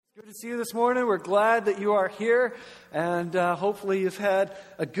Good to see you this morning. We're glad that you are here, and hopefully you've had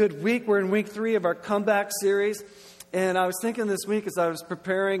a good week. We're in week 3 of our comeback series, and I was thinking this week as I was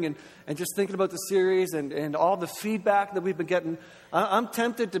preparing and just thinking about the series and all the feedback that we've been getting, I'm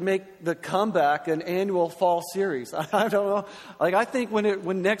tempted to make the comeback an annual fall series. I don't know. I think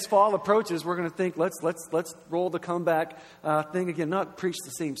when next fall approaches, we're going to think let's roll the comeback thing again. Not preach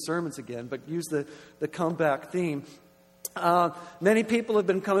the same sermons again, but use the comeback theme. Many people have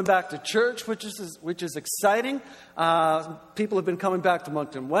been coming back to church, which is exciting. People have been coming back to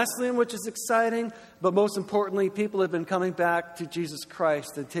Moncton, Wesleyan, which is exciting. But most importantly, people have been coming back to Jesus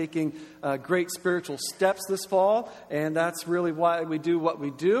Christ and taking great spiritual steps this fall. And that's really why we do what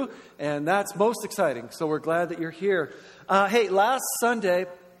we do. And that's most exciting. So we're glad that you're here. Hey, last Sunday,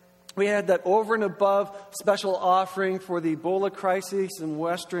 we had that over and above special offering for the Ebola crisis in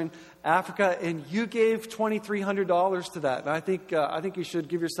Western Africa, and you gave $2,300 to that. And I think you should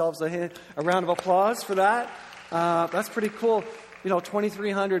give yourselves a round of applause for that. That's pretty cool. You know,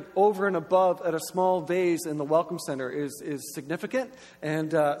 $2,300 over and above at a small vase in the Welcome Center is significant.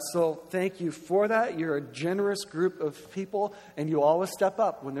 And so thank you for that. You're a generous group of people, and you always step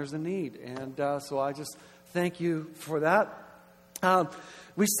up when there's a need. And so I just thank you for that.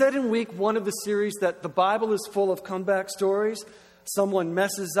 We said in week 1 of the series that the Bible is full of comeback stories. Someone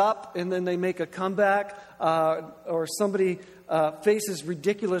messes up and then they make a comeback, or somebody faces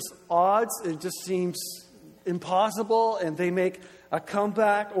ridiculous odds. It just seems impossible and they make a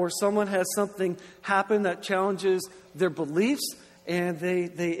comeback, or someone has something happen that challenges their beliefs and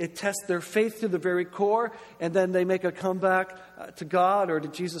it tests their faith to the very core, and then they make a comeback to God or to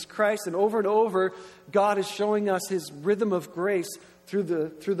Jesus Christ. And over, God is showing us His rhythm of grace through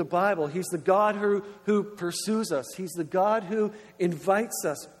the Bible. He's the God who pursues us. He's the God who invites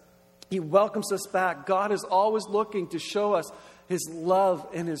us. He welcomes us back. God is always looking to show us His love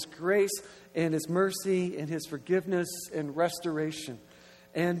and His grace and His mercy and His forgiveness and restoration.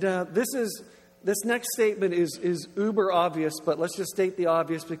 And this next statement is uber obvious, but let's just state the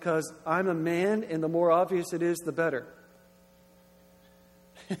obvious because I'm a man, and the more obvious it is, the better.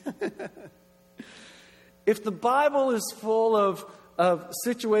 If the Bible is full of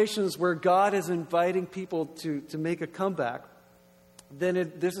situations where God is inviting people to make a comeback,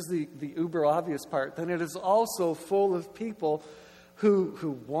 then this is the uber obvious part. Then it is also full of people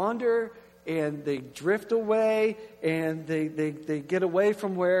who wander and they drift away and they get away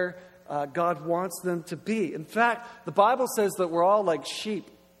from where God wants them to be. In fact, the Bible says that we're all like sheep.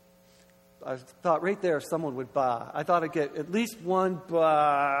 I thought right there someone would bah. I thought I'd get at least one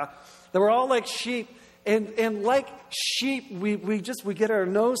bah. That we're all like sheep. And like sheep, we get our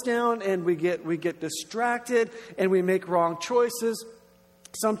nose down and we get distracted and we make wrong choices.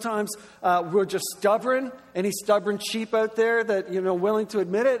 Sometimes we're just stubborn. Any stubborn sheep out there that, willing to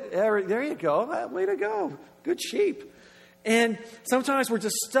admit it? There you go. Way to go. Good sheep. And sometimes we're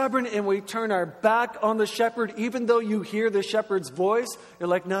just stubborn and we turn our back on the shepherd, even though you hear the shepherd's voice. You're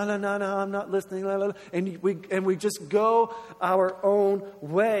like, no, I'm not listening. And we just go our own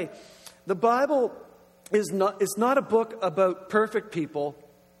way. The Bible is not a book about perfect people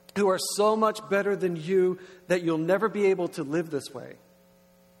who are so much better than you that you'll never be able to live this way.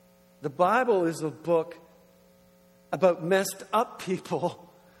 The Bible is a book about messed up people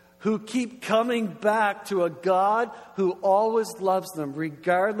who keep coming back to a God who always loves them,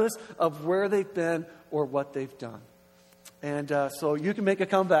 regardless of where they've been or what they've done. And so you can make a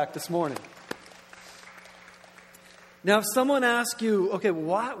comeback this morning. Now, if someone asks you, okay,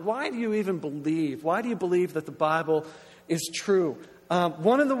 why do you even believe? Why do you believe that the Bible is true?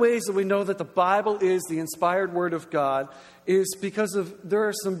 One of the ways that we know that the Bible is the inspired Word of God is because there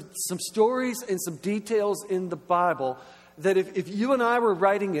are some stories and some details in the Bible that if you and I were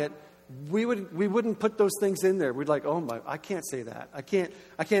writing it, we wouldn't put those things in there. We'd like, oh my, I can't say that. I can't.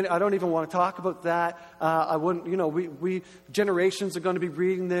 I don't even want to talk about that. I wouldn't. We generations are going to be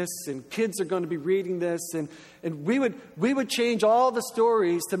reading this, and kids are going to be reading this, and we would change all the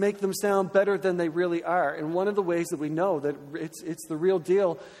stories to make them sound better than they really are. And one of the ways that we know that it's the real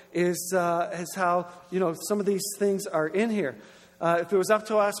deal is how some of these things are in here. If it was up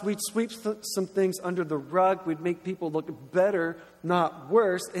to us, we'd sweep some things under the rug. We'd make people look better, not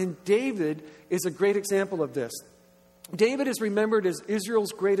worse. And David is a great example of this. David is remembered as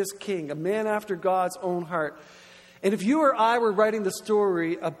Israel's greatest king, a man after God's own heart. And if you or I were writing the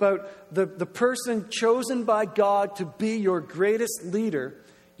story about the person chosen by God to be your greatest leader,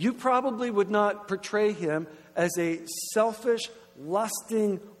 you probably would not portray him as a selfish,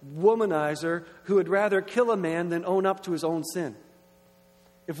 lusting womanizer who would rather kill a man than own up to his own sin.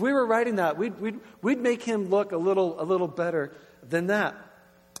 If we were writing that, we'd make him look a little better than that.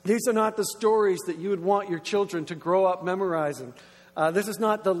 These are not the stories that you would want your children to grow up memorizing. This is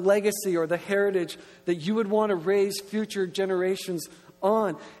not the legacy or the heritage that you would want to raise future generations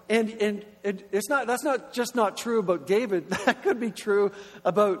on. And that's not just not true about David. That could be true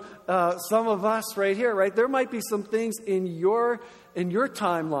about some of us right here, right? There might be some things in your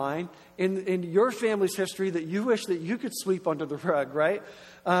timeline, in your family's history that you wish that you could sweep under the rug, right?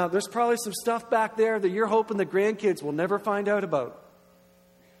 There's probably some stuff back there that you're hoping the grandkids will never find out about.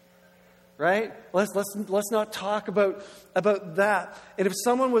 Right? Let's not talk about that. And if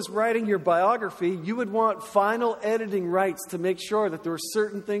someone was writing your biography, you would want final editing rights to make sure that there were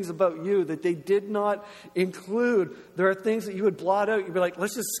certain things about you that they did not include. There are things that you would blot out. You'd be like,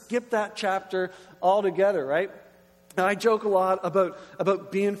 let's just skip that chapter altogether, right? And I joke a lot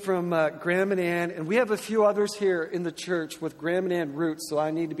about being from Graham and Ann, and we have a few others here in the church with Graham and Ann roots, so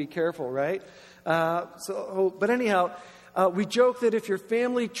I need to be careful, right? But anyhow, we joke that if your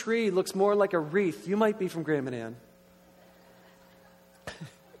family tree looks more like a wreath, you might be from Graham and Ann.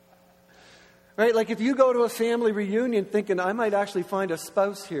 Right? Like if you go to a family reunion thinking, I might actually find a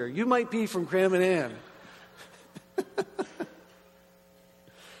spouse here, you might be from Graham and Ann.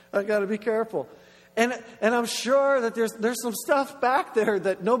 I got to be careful. And I'm sure that there's some stuff back there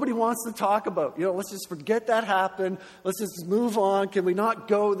that nobody wants to talk about. You know, let's just forget that happened. Let's just move on. Can we not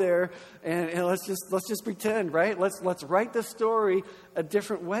go there? And let's just pretend, right? Let's write the story a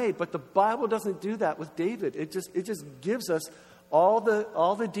different way. But the Bible doesn't do that with David. It just gives us all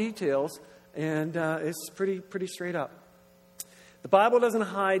the details, and it's pretty straight up. The Bible doesn't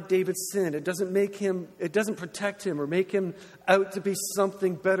hide David's sin. It doesn't protect him or make him out to be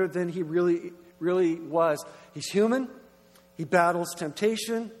something better than he really was. He's human. He battles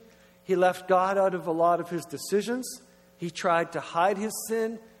temptation. He left God out of a lot of his decisions. He tried to hide his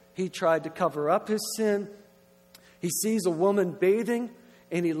sin. He tried to cover up his sin. He sees a woman bathing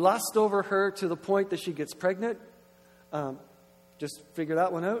and he lusts over her to the point that she gets pregnant. Just figure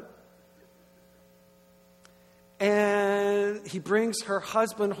that one out. And he brings her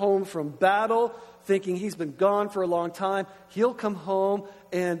husband home from battle, thinking he's been gone for a long time. He'll come home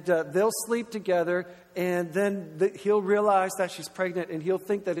and they'll sleep together, and then he'll realize that she's pregnant, and he'll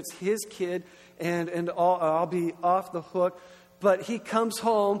think that it's his kid, and I'll be off the hook. But he comes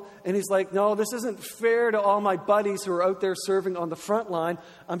home and he's like, no, this isn't fair to all my buddies who are out there serving on the front line.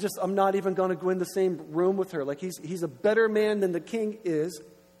 I'm not even going to go in the same room with her. Like he's a better man than the king is.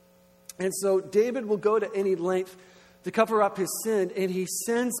 And so David will go to any length to cover up his sin, and he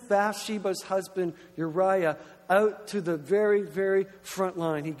sends Bathsheba's husband Uriah out to the very, very front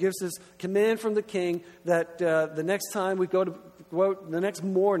line. He gives his command from the king that the next time we go out, the next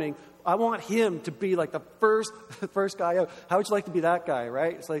morning, I want him to be like the first guy out. How would you like to be that guy,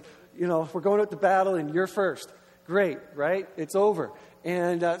 right? It's like, you know, if we're going out to battle and you're first, great, right? It's over.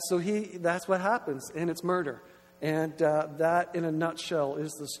 And so that's what happens, and it's murder. And that, in a nutshell,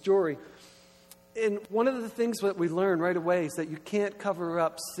 is the story. And one of the things that we learn right away is that you can't cover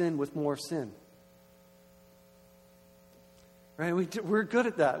up sin with more sin. Right? We're good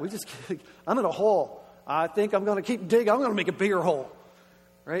at that. I'm in a hole. I think I'm going to keep digging. I'm going to make a bigger hole.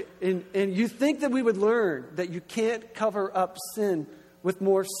 Right? And you think that we would learn that you can't cover up sin with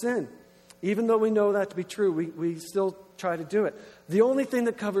more sin. Even though we know that to be true, we still try to do it. The only thing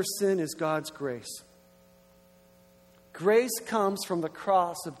that covers sin is God's grace. Grace comes from the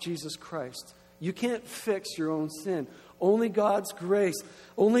cross of Jesus Christ. You can't fix your own sin. Only God's grace.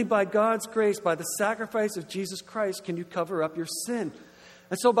 Only by God's grace, by the sacrifice of Jesus Christ, can you cover up your sin.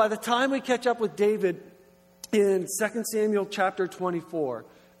 And so by the time we catch up with David in 2 Samuel chapter 24,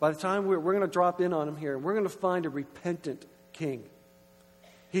 by the time we're going to drop in on him here, we're going to find a repentant king.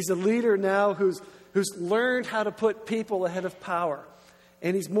 He's a leader now who's learned how to put people ahead of power.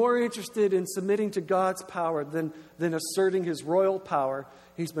 And he's more interested in submitting to God's power than asserting his royal power.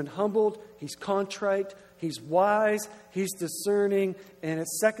 He's been humbled, he's contrite, he's wise, he's discerning. And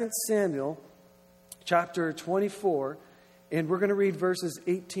it's 2 Samuel chapter 24, and we're going to read verses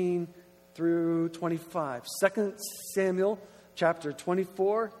 18 through 25. 2 Samuel chapter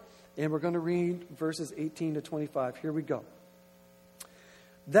 24, and we're going to read verses 18 to 25. Here we go.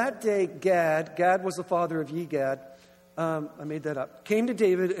 That day Gad was the father of Yegad, I made that up, came to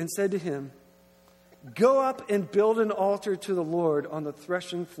David and said to him, "Go up and build an altar to the Lord on the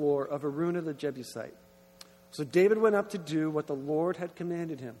threshing floor of Araunah the Jebusite." So David went up to do what the Lord had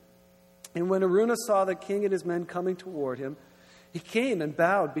commanded him. And when Araunah saw the king and his men coming toward him, he came and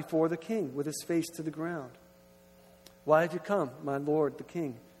bowed before the king with his face to the ground. "Why have you come, my lord the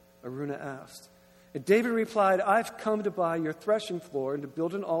king?" Araunah asked. And David replied, "I've come to buy your threshing floor and to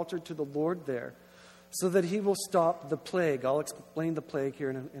build an altar to the Lord there. so that he will stop the plague. I'll explain the plague here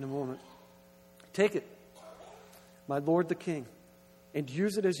in a moment. Take it, my lord the king, and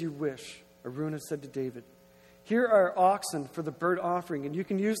use it as you wish, Araunah said to David. Here are oxen for the burnt offering, and you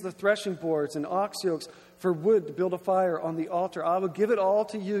can use the threshing boards and ox yokes for wood to build a fire on the altar. I will give it all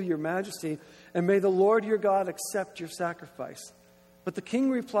to you, your majesty, and may the Lord your God accept your sacrifice. But the king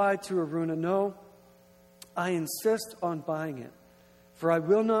replied to Araunah, no, I insist on buying it, for I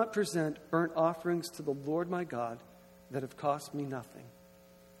will not present burnt offerings to the Lord my God that have cost me nothing.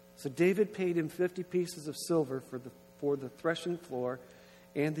 So David paid him 50 pieces of silver for the threshing floor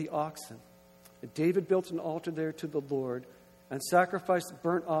and the oxen. And David built an altar there to the Lord and sacrificed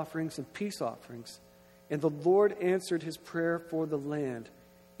burnt offerings and peace offerings. And the Lord answered his prayer for the land,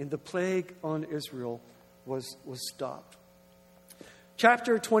 and the plague on Israel was stopped.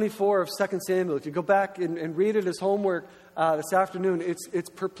 Chapter 24 of 2 Samuel, if you go back and read it as homework this afternoon, it's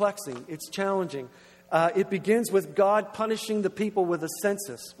perplexing, it's challenging. It begins with God punishing the people with a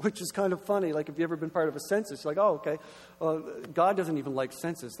census, which is kind of funny. Like, if you've ever been part of a census, you're like, oh, okay, God doesn't even like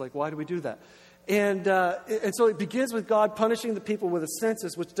census. Like, why do we do that? And so it begins with God punishing the people with a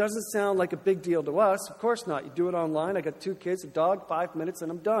census, which doesn't sound like a big deal to us. Of course not. You do it online. I got 2 kids, a dog, 5 minutes,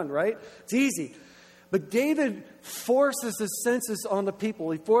 and I'm done, right? It's easy. But David forces the census on the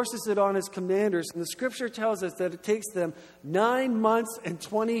people. He forces it on his commanders. And the scripture tells us that it takes them 9 months and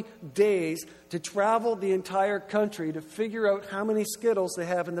 20 days to travel the entire country to figure out how many Skittles they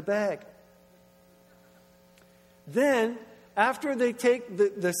have in the bag. Then, after they take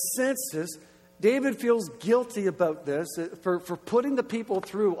the census, David feels guilty about this, for putting the people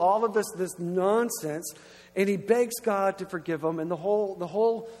through all of this nonsense, and he begs God to forgive them, and the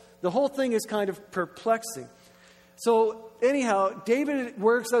whole thing is kind of perplexing. So anyhow, David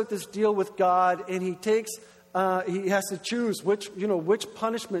works out this deal with God, and he has to choose which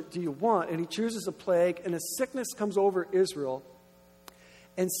punishment do you want, and he chooses a plague, and a sickness comes over Israel,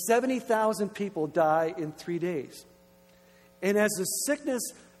 and 70,000 people die in 3 days. And as the sickness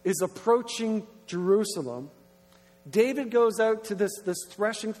is approaching Jerusalem, David goes out to this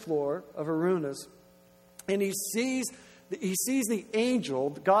threshing floor of Araunah's, and he sees the angel.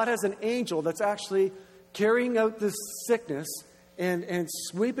 God has an angel that's actually carrying out this sickness and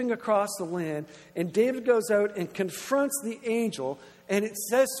sweeping across the land. And David goes out and confronts the angel, and it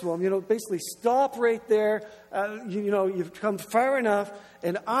says to him, basically, stop right there. You've come far enough,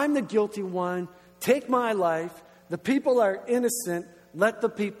 and I'm the guilty one. Take my life. The people are innocent. Let the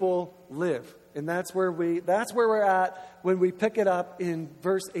people live. And that's where we're at when we pick it up in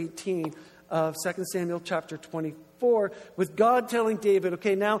verse 18 of 2 Samuel chapter 24, with God telling David,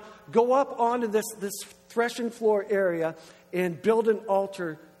 okay, now go up onto this threshing floor area and build an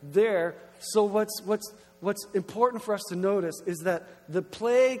altar there. So what's important for us to notice is that the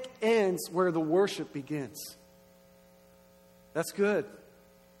plague ends where the worship begins. That's good.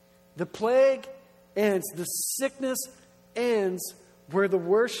 The plague ends. The sickness ends where the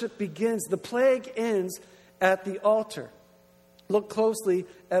worship begins. The plague ends at the altar. Look closely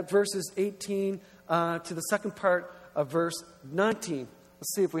at verses 18 to the second part of verse 19.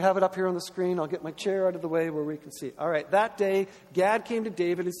 Let's see if we have it up here on the screen. I'll get my chair out of the way where we can see. All right. That day, Gad came to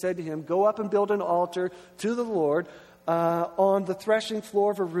David and said to him, go up and build an altar to the Lord on the threshing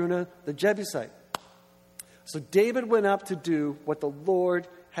floor of Araunah the Jebusite. So David went up to do what the Lord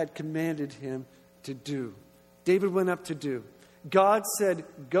had commanded him to do. David went up to do. God said,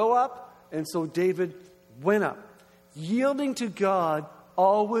 go up, and so David went up. Yielding to God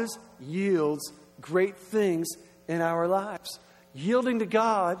always yields great things in our lives. Yielding to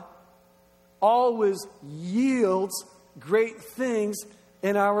God always yields great things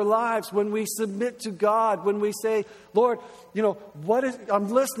in our lives. When we submit to God, when we say, Lord, I'm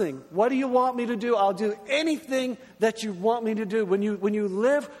listening. What do you want me to do? I'll do anything that you want me to do. When you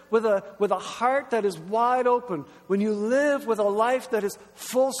live with a heart that is wide open, when you live with a life that is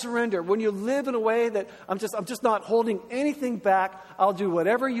full surrender, when you live in a way that I'm just not holding anything back, I'll do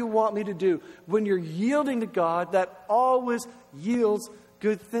whatever you want me to do. When you're yielding to God, that always yields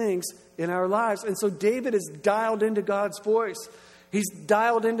good things in our lives. And so David is dialed into God's voice. He's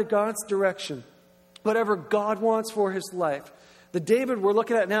dialed into God's direction. Whatever God wants for his life. The David we're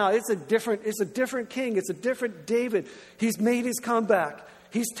looking at now, it's a different king. It's a different David. He's made his comeback.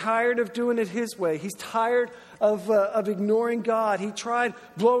 He's tired of doing it his way. He's tired of ignoring God. He tried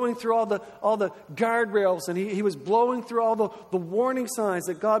blowing through all the guardrails, and he was blowing through all the warning signs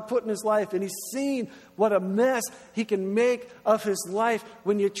that God put in his life. And he's seen what a mess he can make of his life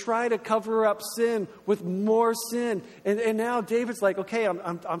when you try to cover up sin with more sin. And now David's like, okay,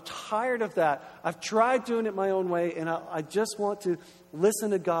 I'm tired of that. I've tried doing it my own way, and I just want to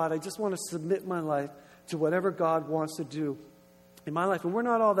listen to God. I just want to submit my life to whatever God wants to do in my life. And we're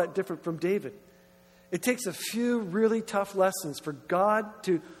not all that different from David. It takes a few really tough lessons for God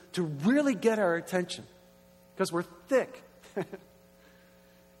to really get our attention, because we're thick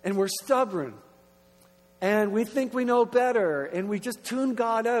and we're stubborn and we think we know better, and we just tune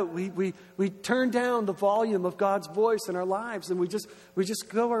God out. We turn down the volume of God's voice in our lives, and we just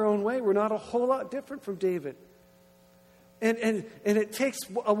go our own way. We're not a whole lot different from David. And it takes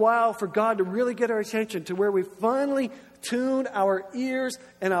a while for God to really get our attention to where we finally tune our ears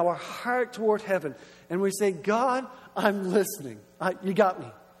and our heart toward heaven. And we say, God, I'm listening. You got me.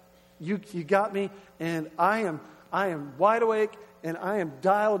 You got me, and I am wide awake, and I am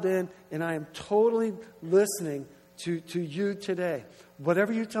dialed in, and I am totally listening to you today.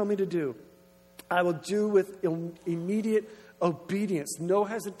 Whatever you tell me to do, I will do with immediate obedience, no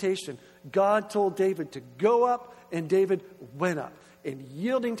hesitation. God told David to go up, and David went up. And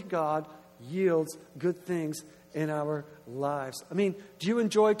yielding to God yields good things in our lives. I mean, do you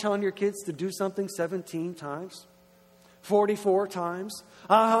enjoy telling your kids to do something 17 times? 44 times?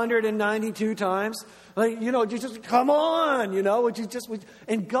 192 times? Like, you just come on,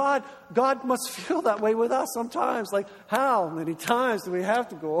 and God must feel that way with us sometimes. Like, how many times do we have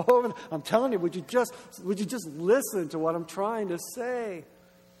to go over? I'm telling you, would you just listen to what I'm trying to say?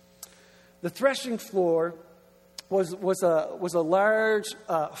 The threshing floor was a large,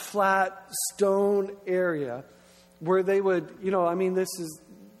 flat stone area where they would, this is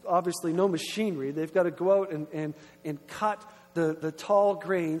obviously no machinery. They've got to go out and cut the tall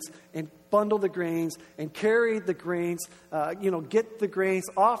grains and bundle the grains and carry the grains, get the grains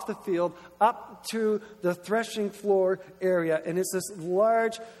off the field up to the threshing floor area. And it's this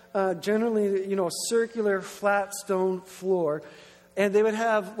large, generally, circular flat stone floor. And they would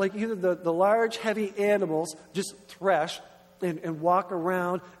have either the large, heavy animals just thresh and walk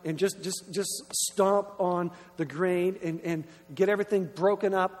around and just stomp on the grain and get everything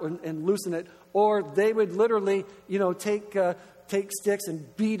broken up and loosen it. Or they would literally, take sticks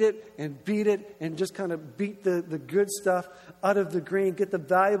and beat it and just kind of beat the good stuff out of the grain, get the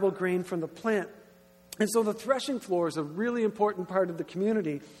valuable grain from the plant. And so the threshing floor is a really important part of the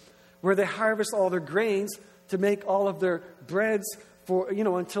community where they harvest all their grains to make all of their breads for,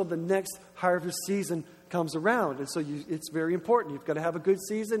 until the next harvest season comes around. And so it's very important. You've got to have a good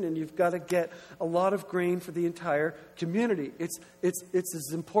season, and you've got to get a lot of grain for the entire community. It's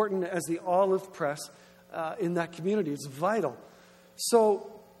as important as the olive press in that community. It's vital.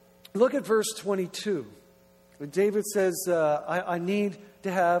 So look at verse 22. David says, I need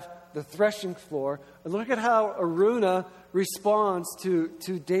to have the threshing floor. And look at how Araunah responds to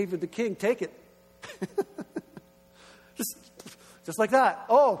David the king. Take it. Just like that.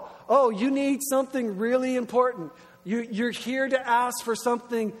 Oh, you need something really important. You're here to ask for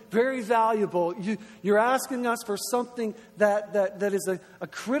something very valuable. You're asking us for something that is a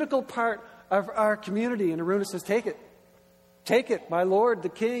critical part of our community. And Araunah says, take it. Take it, my lord, the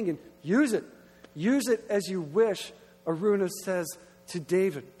king, and use it. Use it as you wish, Araunah says to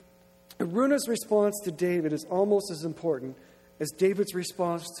David. Araunah's response to David is almost as important as David's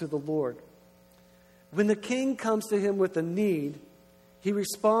response to the Lord. When the king comes to him with a need, he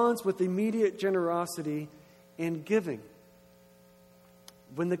responds with immediate generosity and giving.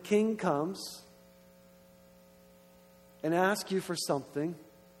 When the king comes and asks you for something,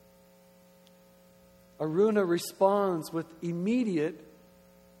 Araunah responds with immediate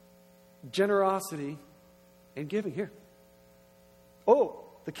generosity and giving. Here. Oh,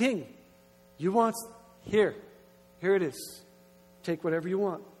 the king, you want, here it is. Take whatever you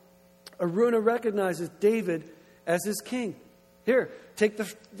want. Araunah recognizes David as his king. Here, take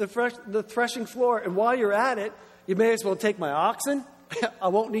the threshing floor, and while you're at it, you may as well take my oxen. I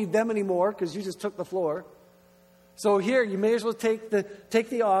won't need them anymore because you just took the floor. So here, you may as well take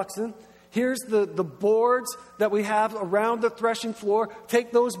the oxen. Here's the boards that we have around the threshing floor.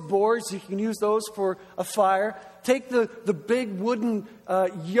 Take those boards. You can use those for a fire. Take the big wooden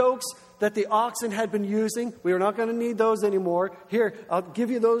yokes that the oxen had been using. We are not going to need those anymore. Here, I'll give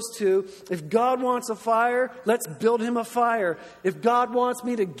you those two. If God wants a fire, let's build him a fire. If God wants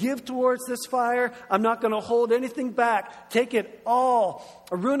me to give towards this fire, I'm not going to hold anything back. Take it all.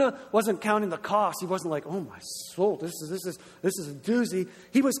 Araunah wasn't counting the cost. He wasn't like, oh my soul, this is a doozy.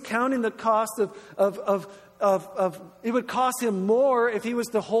 He was counting the cost of it would cost him more if he was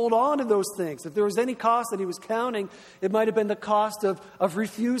to hold on to those things. If there was any cost that he was counting, it might have been the cost of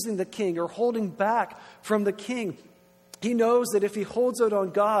refusing the king or holding back from the king. He knows that if he holds out on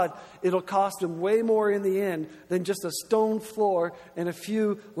God, it'll cost him way more in the end than just a stone floor and a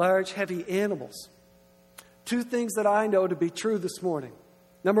few large, heavy animals. two things that I know to be true this morning.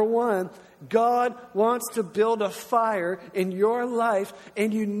 Number one, God wants to build a fire in your life,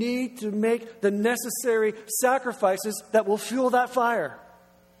 and you need to make the necessary sacrifices that will fuel that fire.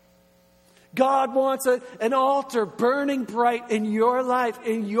 God wants an altar burning bright in your life,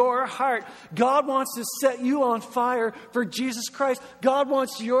 in your heart. God wants to set you on fire for Jesus Christ. God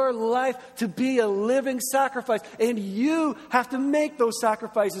wants your life to be a living sacrifice. And you have to make those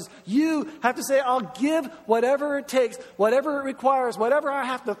sacrifices. You have to say, I'll give whatever it takes, whatever it requires, whatever I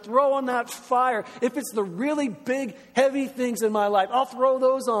have to throw on that fire. If it's the really big, heavy things in my life, I'll throw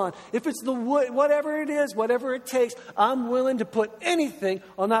those on. If it's the wood, whatever it is, whatever it takes, I'm willing to put anything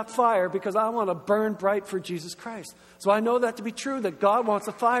on that fire because I want to burn bright for Jesus Christ. So I know that to be true, that God wants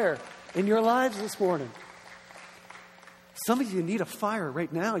a fire in your lives this morning. Some of you need a fire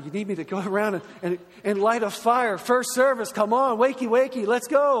right now. You need me to go around and light a fire. First service, come on, wakey, wakey, let's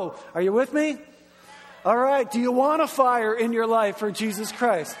go. Are you with me? All right, do you want a fire in your life for Jesus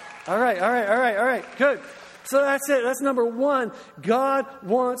Christ? All right, good. So that's it. That's number one. God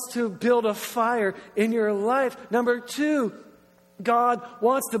wants to build a fire in your life. Number two, God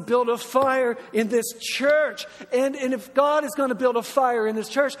wants to build a fire in this church. And if God is going to build a fire in this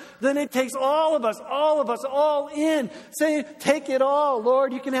church, then it takes all of us, all in. Saying, take it all,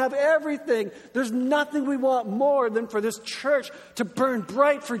 Lord. You can have everything. There's nothing we want more than for this church to burn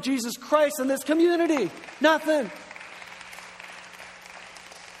bright for Jesus Christ in this community. Nothing.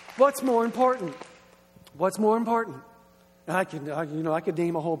 What's more important? What's more important? I could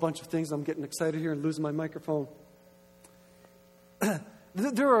name a whole bunch of things. I'm getting excited here and losing my microphone.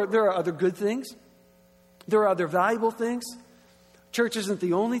 There are other good things. There are other valuable things. Church isn't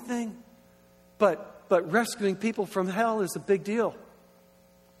the only thing. But rescuing people from hell is a big deal.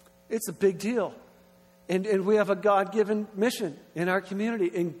 It's a big deal. And we have a God-given mission in our community.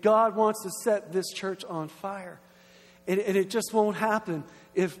 And God wants to set this church on fire. And it just won't happen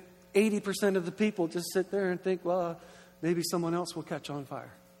if 80% of the people just sit there and think, well, maybe someone else will catch on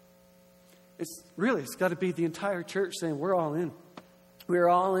fire. It's got to be the entire church saying, we're all in. We're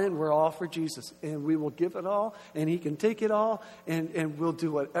all in. We're all for Jesus. And we will give it all. And He can take it all. And we'll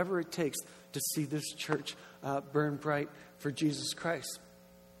do whatever it takes to see this church burn bright for Jesus Christ.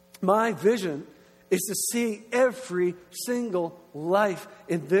 My vision is to see every single life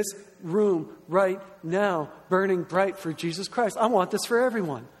in this room right now burning bright for Jesus Christ. I want this for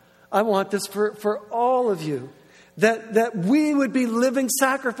everyone. I want this for all of you. That we would be living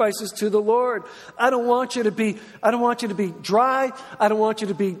sacrifices to the Lord. I don't want you to be dry. I don't want you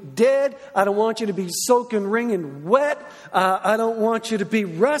to be dead. I don't want you to be soaking, wringing wet. I don't want you to be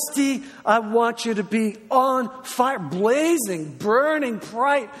rusty. I want you to be on fire, blazing, burning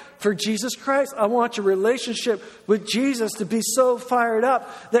bright for Jesus Christ. I want your relationship with Jesus to be so fired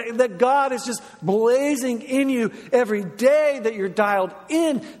up that God is just blazing in you every day, that you're dialed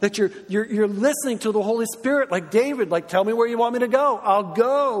in, that you're listening to the Holy Spirit like David, like, tell me where you want me to go. I'll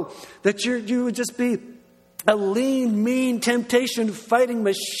go. That you would just be a lean, mean, temptation-fighting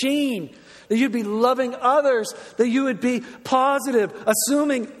machine. That you'd be loving others. That you would be positive,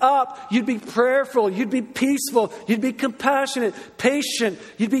 assuming up. You'd be prayerful. You'd be peaceful. You'd be compassionate, patient.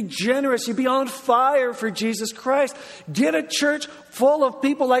 You'd be generous. You'd be on fire for Jesus Christ. Get a church full of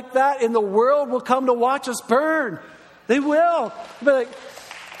people like that, and the world will come to watch us burn. They will.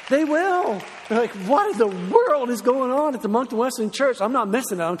 They will. They're like, what in the world is going on at the Moncton Wesleyan Church? I'm not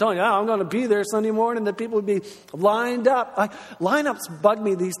missing it. I'm telling you, I'm going to be there Sunday morning. That people would be lined up. Lineups bug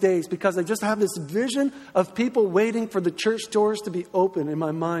me these days because I just have this vision of people waiting for the church doors to be open in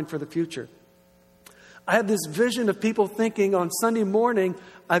my mind for the future. I have this vision of people thinking on Sunday morning,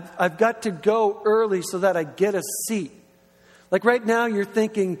 I've got to go early so that I get a seat. Like right now, you're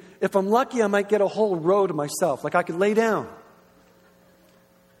thinking, if I'm lucky, I might get a whole row to myself. Like I could lay down.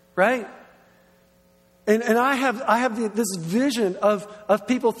 Right? And I have this vision of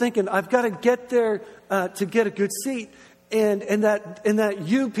people thinking, I've got to get there to get a good seat. And that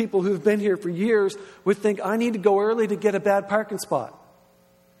you people who've been here for years would think, I need to go early to get a bad parking spot.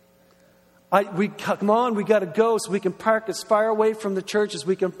 We got to go so we can park as far away from the church as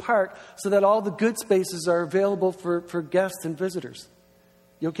we can park so that all the good spaces are available for guests and visitors.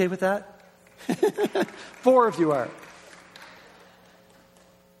 You okay with that? 4 of you are.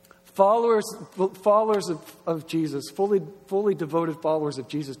 Followers of Jesus, fully devoted followers of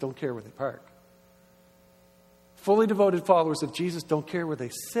Jesus don't care where they park. Fully devoted followers of Jesus don't care where they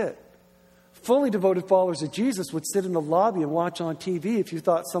sit. Fully devoted followers of Jesus would sit in the lobby and watch on TV if you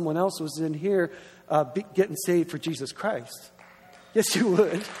thought someone else was in here getting saved for Jesus Christ. Yes, you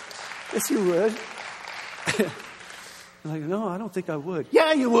would. Yes, you would. Like, no, I don't think I would.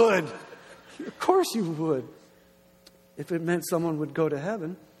 Yeah, you would. Of course you would. If it meant someone would go to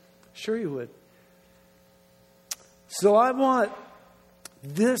heaven, sure you would. So I want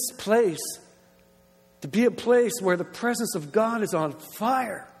this place to be a place where the presence of God is on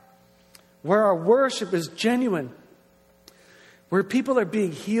fire, where our worship is genuine, where people are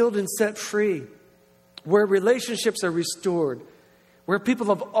being healed and set free, where relationships are restored, where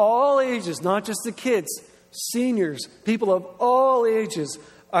people of all ages, not just the kids, seniors, people of all ages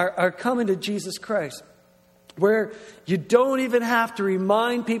are coming to Jesus Christ. Where you don't even have to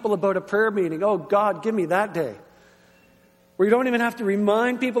remind people about a prayer meeting. Oh, God, give me that day. Where you don't even have to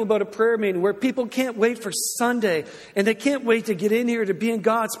remind people about a prayer meeting. Where people can't wait for Sunday. And they can't wait to get in here to be in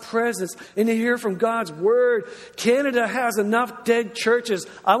God's presence and to hear from God's Word. Canada has enough dead churches.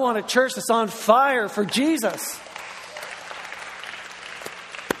 I want a church that's on fire for Jesus.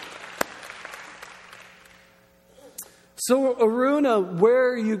 So, Aruna,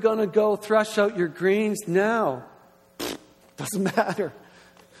 where are you going to go thresh out your greens now? Doesn't matter.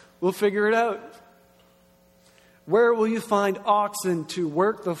 We'll figure it out. Where will you find oxen to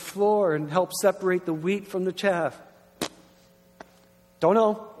work the floor and help separate the wheat from the chaff? Don't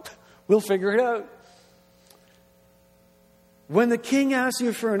know. We'll figure it out. When the king asks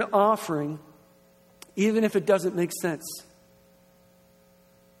you for an offering, even if it doesn't make sense,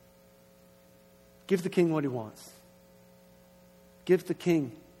 give the king what he wants. Give the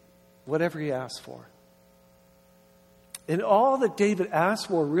king whatever he asks for. And all that David asked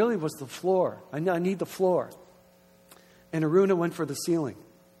for really was the floor. I need the floor. And Aruna went for the ceiling.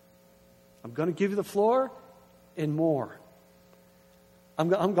 I'm going to give you the floor and more. I'm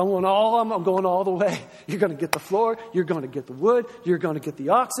going all the way. You're going to get the floor. You're going to get the wood. You're going to get the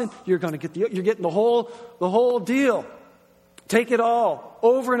oxen. You're getting the whole deal. Take it all,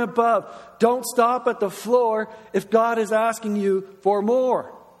 over and above. Don't stop at the floor if God is asking you for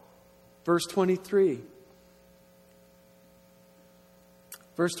more. Verse 23.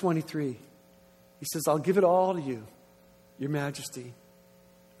 Verse 23. He says, I'll give it all to you, your majesty.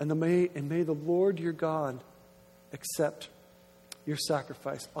 And may the Lord your God accept your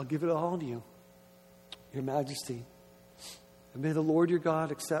sacrifice. I'll give it all to you, your majesty. And may the Lord your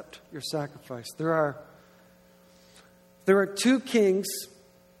God accept your sacrifice. There are 2 kings,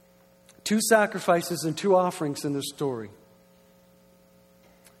 2 sacrifices, and 2 offerings in this story.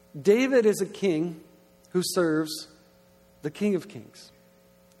 David is a king who serves the King of Kings.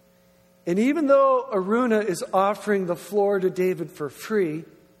 And even though Aruna is offering the floor to David for free,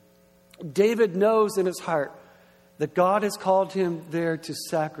 David knows in his heart that God has called him there to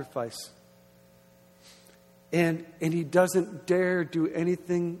sacrifice. And he doesn't dare do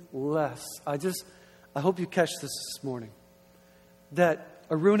anything less. I hope you catch this morning. That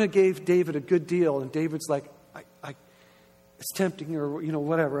Aruna gave David a good deal, and David's like, it's tempting, or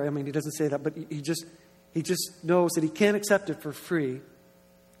whatever. I mean, he doesn't say that, but he just knows that he can't accept it for free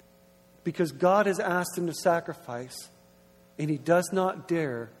because God has asked him to sacrifice, and he does not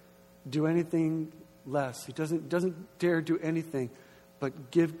dare do anything less. He doesn't dare do anything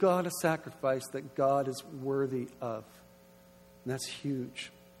but give God a sacrifice that God is worthy of. And that's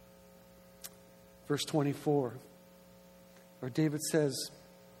huge. Verse 24, where David says,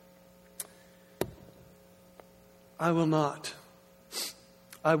 I will not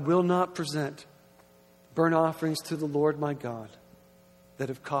present burnt offerings to the Lord my God that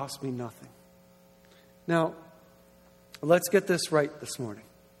have cost me nothing. Now, let's get this right this morning.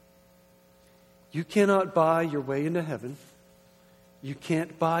 You cannot buy your way into heaven. You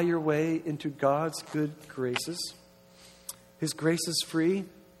can't buy your way into God's good graces. His grace is free.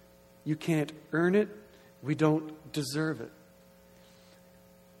 You can't earn it. We don't deserve it.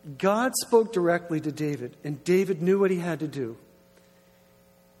 God spoke directly to David, and David knew what he had to do.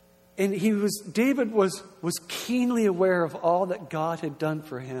 And David was keenly aware of all that God had done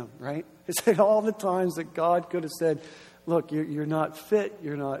for him, right? He said all the times that God could have said, look, you're not fit,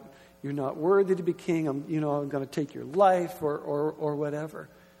 you're not worthy to be king, I'm going to take your life or whatever.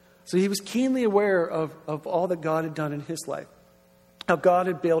 So he was keenly aware of all that God had done in his life. How God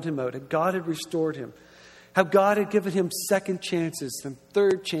had bailed him out, how God had restored him, how God had given him second chances and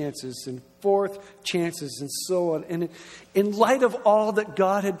third chances and fourth chances and so on. And in light of all that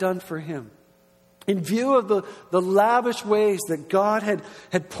God had done for him, in view of the lavish ways that God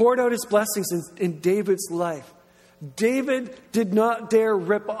had poured out his blessings in David's life, David did not dare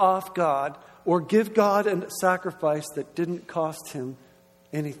rip off God or give God a sacrifice that didn't cost him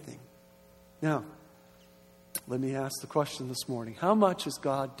anything. Now, let me ask the question this morning. How much has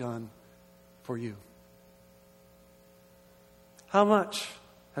God done for you? How much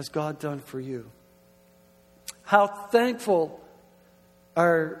has God done for you? How thankful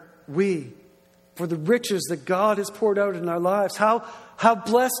are we for the riches that God has poured out in our lives. How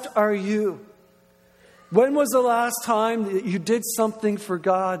blessed are you? When was the last time that you did something for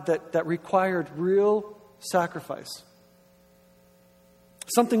God that required real sacrifice?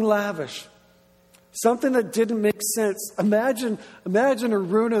 Something lavish. Something that didn't make sense. Imagine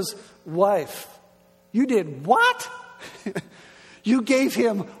Aruna's wife. You did what? You gave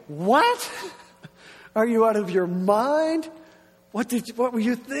him what? Are you out of your mind? What were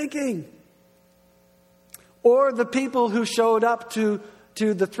you thinking? Or the people who showed up to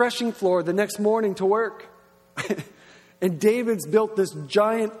the threshing floor the next morning to work. And David's built this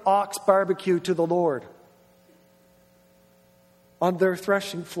giant ox barbecue to the Lord on their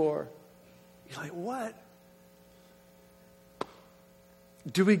threshing floor. You're like, what?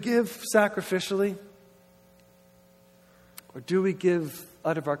 Do we give sacrificially? Or do we give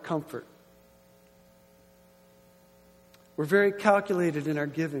out of our comfort? We're very calculated in our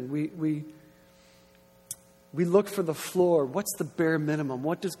giving. We look for the floor. What's the bare minimum?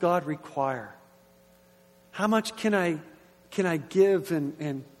 What does God require? How much can I give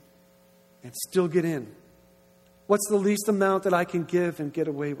and still get in? What's the least amount that I can give and get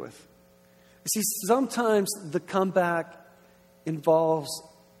away with? You see, sometimes the comeback involves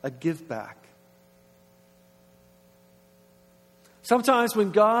a give back. Sometimes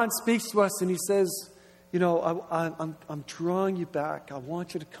when God speaks to us and He says, I'm drawing you back. I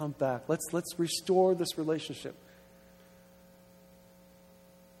want you to come back. Let's restore this relationship.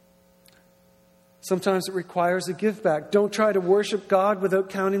 Sometimes it requires a give back. Don't try to worship God without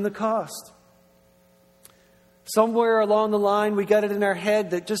counting the cost. Somewhere along the line, we got it in our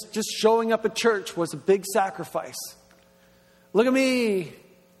head that just showing up at church was a big sacrifice. Look at me.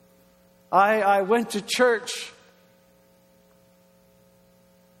 I went to church.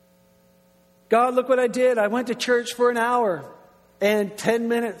 God, look what I did. I went to church for an hour and 10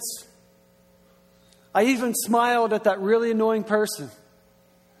 minutes. I even smiled at that really annoying person.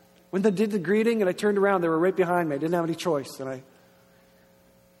 When they did the greeting and I turned around, they were right behind me. I didn't have any choice. And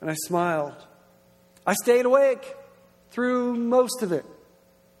I smiled. I stayed awake through most of it.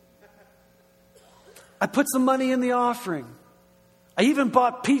 I put some money in the offering. I even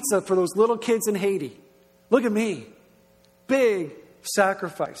bought pizza for those little kids in Haiti. Look at me. Big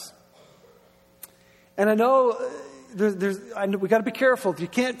sacrifice. And I know we got to be careful. You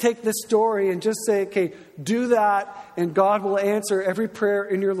can't take this story and just say, okay, do that and God will answer every prayer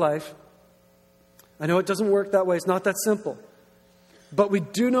in your life. I know it doesn't work that way. It's not that simple. But we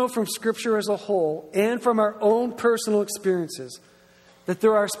do know from Scripture as a whole and from our own personal experiences that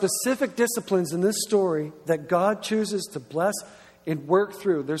there are specific disciplines in this story that God chooses to bless and work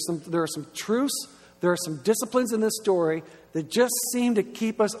through. There are some truths, there are some disciplines in this story that just seem to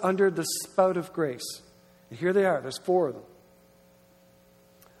keep us under the spout of grace. And here they are. There's 4 of them.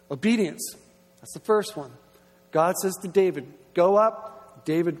 Obedience. That's the first one. God says to David, go up.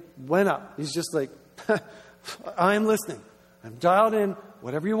 David went up. He's just like, I am listening. I'm dialed in.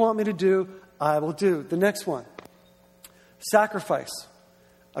 Whatever you want me to do, I will do. The next one. Sacrifice.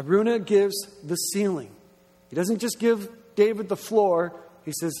 Aruna gives the ceiling. He doesn't just give David the floor.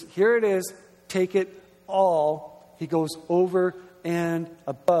 He says, here it is. Take it all. He goes over and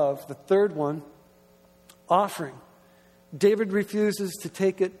above. The third one. Offering. David refuses to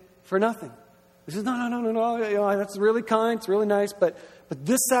take it for nothing. He says, no, that's really kind, it's really nice, but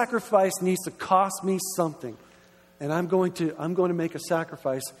this sacrifice needs to cost me something. And I'm going to make a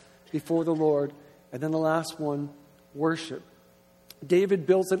sacrifice before the Lord. And then the last one, worship. David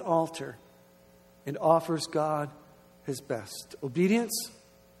builds an altar and offers God his best. Obedience,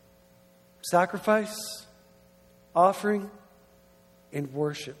 sacrifice, offering, and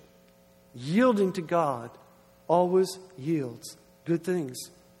worship. Yielding to God always yields good things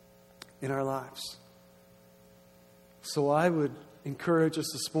in our lives. So I would encourage us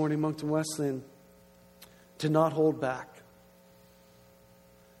this morning, Moncton Wesleyan, to not hold back.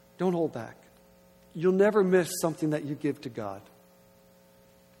 Don't hold back. You'll never miss something that you give to God.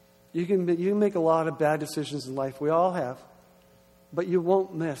 You can make a lot of bad decisions in life. We all have. But you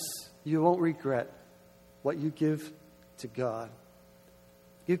won't regret what you give to God.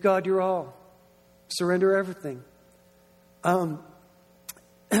 Give God your all. Surrender everything. I'll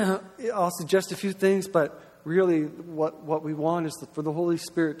suggest a few things, but really what we want is for the Holy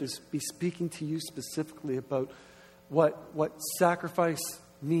Spirit to be speaking to you specifically about what sacrifice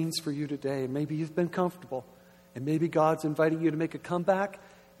means for you today. And maybe you've been comfortable, and maybe God's inviting you to make a comeback,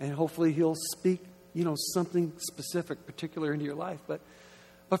 and hopefully He'll speak, something specific, particular into your life. But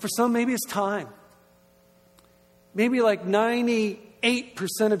for some, maybe it's time. Maybe like 98%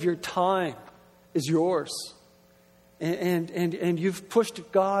 of your time is yours. And you've pushed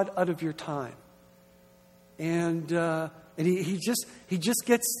God out of your time. And he just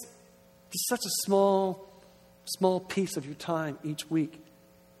gets just such a small piece of your time each week.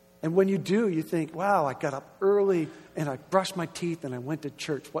 And when you do, you think, wow, I got up early and I brushed my teeth and I went to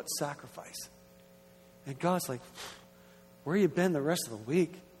church. What sacrifice? And God's like, where have you been the rest of the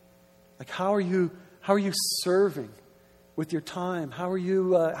week? Like, how are you serving with your time? How are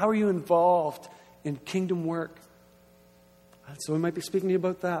you involved in kingdom work? So we might be speaking to you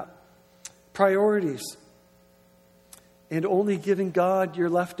about that. Priorities. And only giving God your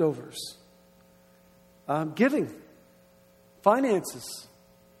leftovers. Giving. Finances.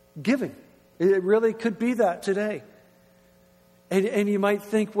 Giving. It really could be that today. And you might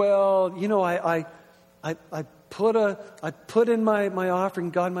think, well, you know, I put in my offering.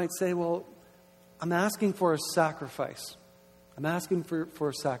 God might say, well, I'm asking for a sacrifice. I'm asking for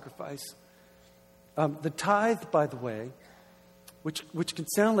a sacrifice. The tithe, by the way, which can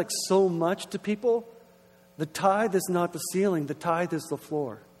sound like so much to people, the tithe is not the ceiling. The tithe is the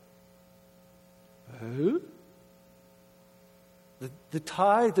floor. Who? The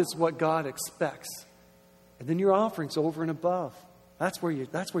tithe is what God expects. And then your offering's over and above. That's where you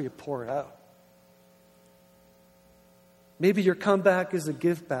pour it out. Maybe your comeback is a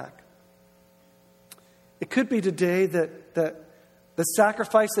give back. It could be today that the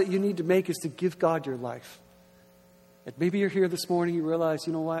sacrifice that you need to make is to give God your life. And maybe you're here this morning, you realize,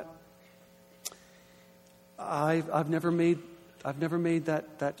 you know what? I've never made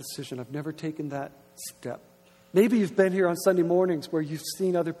that decision. I've never taken that step. Maybe you've been here on Sunday mornings where you've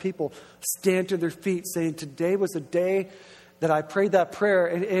seen other people stand to their feet saying, today was a day that I prayed that prayer,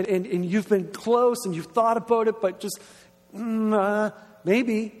 and you've been close and you've thought about it, but just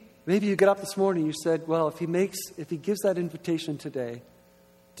maybe you get up this morning and you said, well, if he gives that invitation today,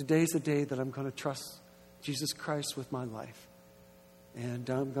 today's the day that I'm going to trust Jesus Christ with my life. And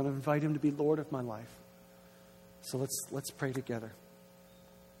I'm going to invite him to be Lord of my life. So let's pray together.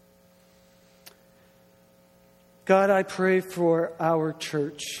 God, I pray for our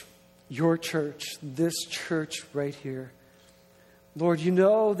church, your church, this church right here. Lord, you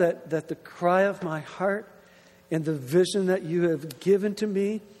know that the cry of my heart and the vision that you have given to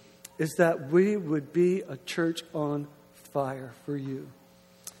me is that we would be a church on fire for you.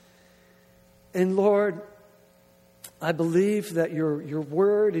 And Lord, I believe that your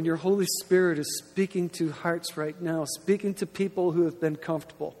word and your Holy Spirit is speaking to hearts right now, speaking to people who have been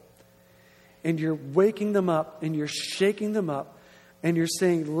comfortable. And you're waking them up and you're shaking them up and you're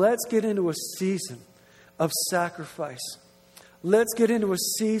saying, let's get into a season of sacrifice. Let's get into a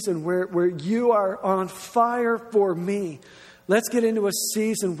season where you are on fire for me. Let's get into a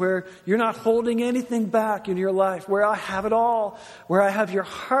season where you're not holding anything back in your life, where I have it all, where I have your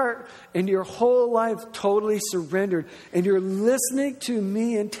heart and your whole life totally surrendered, and you're listening to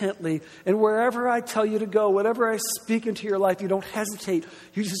me intently. And wherever I tell you to go, whatever I speak into your life, you don't hesitate.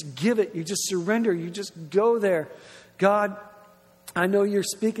 You just give it. You just surrender. You just go there. God, I know you're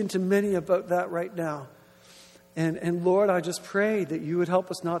speaking to many about that right now. And Lord, I just pray that you would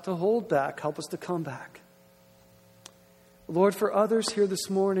help us not to hold back, help us to come back. Lord, for others here this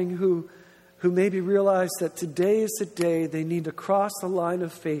morning who maybe realize that today is the day they need to cross the line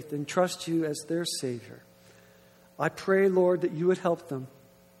of faith and trust you as their Savior, I pray, Lord, that you would help them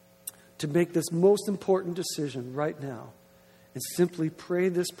to make this most important decision right now and simply pray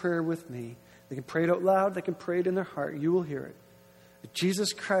this prayer with me. They can pray it out loud. They can pray it in their heart. You will hear it.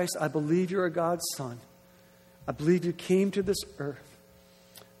 Jesus Christ, I believe you're a God's Son. I believe you came to this earth,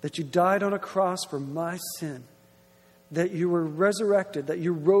 that you died on a cross for my sin, that you were resurrected, that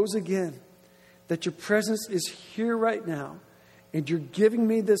you rose again, that your presence is here right now, and you're giving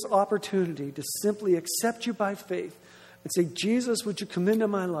me this opportunity to simply accept you by faith and say, Jesus, would you come into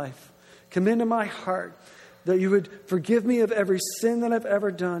my life, come into my heart, that you would forgive me of every sin that I've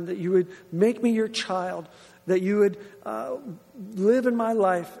ever done, that you would make me your child, that you would live in my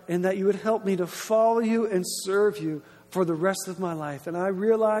life, and that you would help me to follow you and serve you for the rest of my life. And I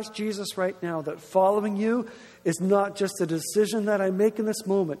realize, Jesus, right now, that following you is not just a decision that I make in this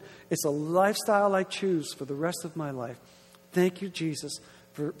moment. It's a lifestyle I choose for the rest of my life. Thank you, Jesus,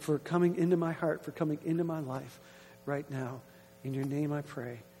 for coming into my heart, for coming into my life right now. In your name I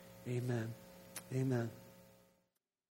pray. Amen. Amen.